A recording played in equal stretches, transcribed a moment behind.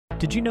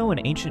Did you know an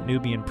ancient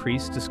Nubian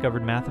priest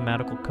discovered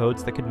mathematical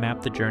codes that could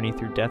map the journey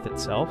through death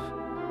itself?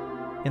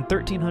 In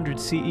 1300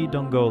 CE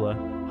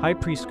Dongola, High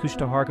Priest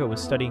Kushtaharka was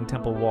studying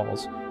temple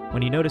walls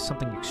when he noticed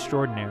something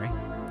extraordinary.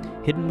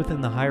 Hidden within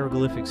the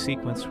hieroglyphic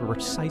sequence were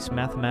precise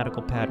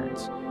mathematical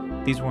patterns.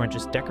 These weren't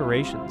just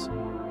decorations,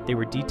 they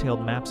were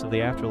detailed maps of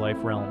the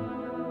afterlife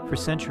realm. For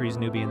centuries,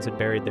 Nubians had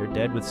buried their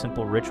dead with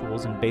simple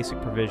rituals and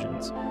basic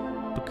provisions.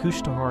 But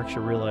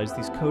Kushtaharka realized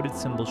these coded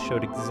symbols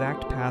showed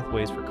exact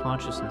pathways for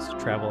consciousness to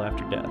travel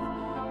after death.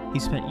 He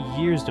spent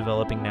years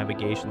developing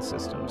navigation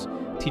systems,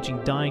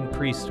 teaching dying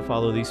priests to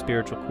follow these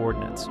spiritual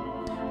coordinates.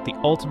 The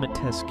ultimate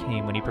test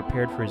came when he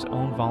prepared for his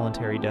own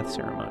voluntary death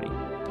ceremony.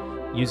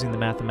 Using the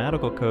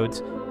mathematical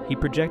codes, he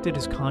projected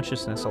his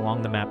consciousness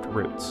along the mapped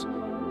routes.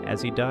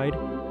 As he died,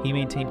 he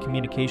maintained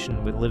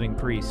communication with living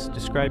priests,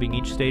 describing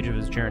each stage of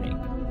his journey.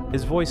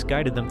 His voice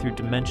guided them through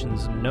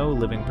dimensions no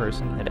living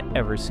person had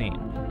ever seen.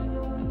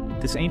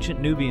 This ancient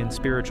Nubian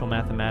spiritual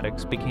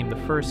mathematics became the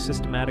first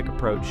systematic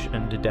approach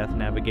into death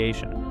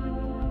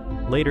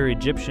navigation. Later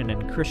Egyptian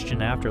and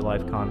Christian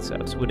afterlife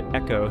concepts would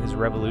echo his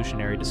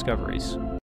revolutionary discoveries.